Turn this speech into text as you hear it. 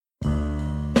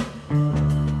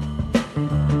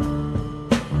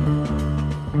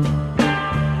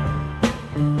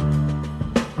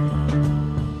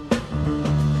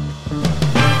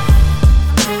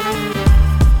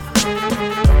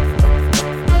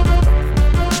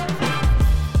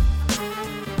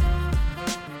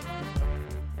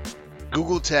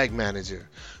Tag Manager.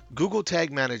 Google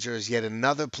Tag Manager is yet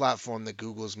another platform that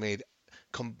Google's made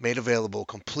available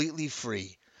completely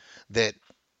free that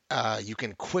you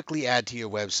can quickly add to your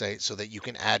website so that you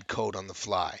can add code on the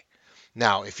fly.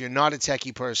 Now, if you're not a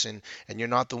techie person and you're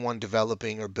not the one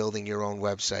developing or building your own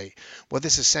website, what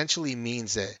this essentially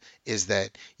means is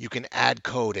that you can add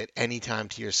code at any time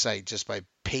to your site just by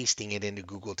pasting it into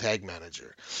Google Tag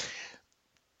Manager.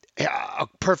 A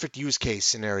perfect use case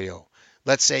scenario.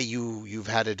 Let's say you've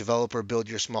had a developer build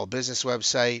your small business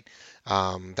website.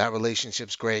 That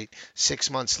relationship's great. 6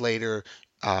 months later,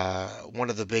 one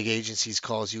of the big agencies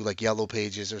calls you, like Yellow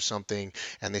Pages or something,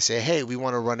 and they say, "Hey, we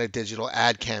want to run a digital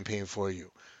ad campaign for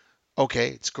you." Okay,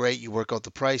 it's great. You work out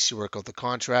the price, you work out the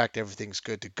contract, everything's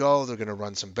good to go. They're going to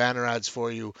run some banner ads for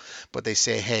you, but they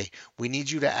say, hey, we need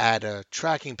you to add a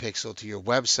tracking pixel to your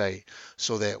website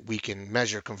so that we can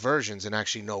measure conversions and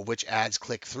actually know which ads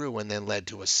click through and then led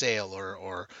to a sale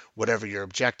or whatever your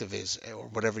objective is or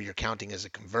whatever you're counting as a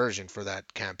conversion for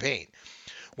that campaign.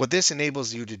 What this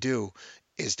enables you to do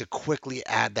is to quickly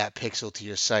add that pixel to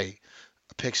your site.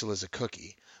 A pixel is a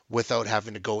cookie without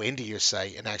having to go into your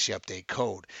site and actually update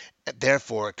code.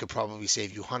 Therefore, it could probably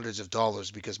save you hundreds of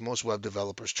dollars because most web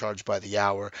developers charge by the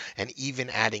hour, and even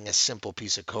adding a simple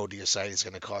piece of code to your site is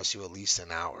going to cost you at least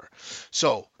an hour.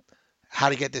 So, how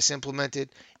to get this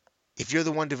implemented? If you're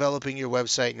the one developing your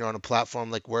website and you're on a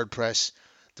platform like WordPress,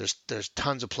 there's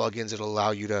tons of plugins that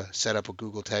allow you to set up a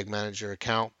Google Tag Manager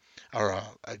account or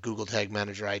a Google Tag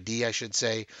Manager ID, I should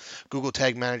say. Google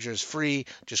Tag Manager is free.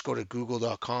 Just go to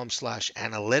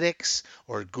google.com/analytics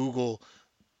or Google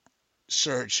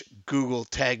search Google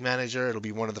Tag Manager. It'll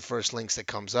be one of the first links that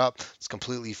comes up. It's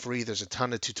completely free. There's a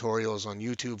ton of tutorials on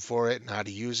YouTube for it and how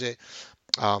to use it.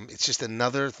 It's just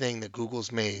another thing that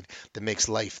Google's made that makes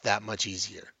life that much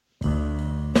easier.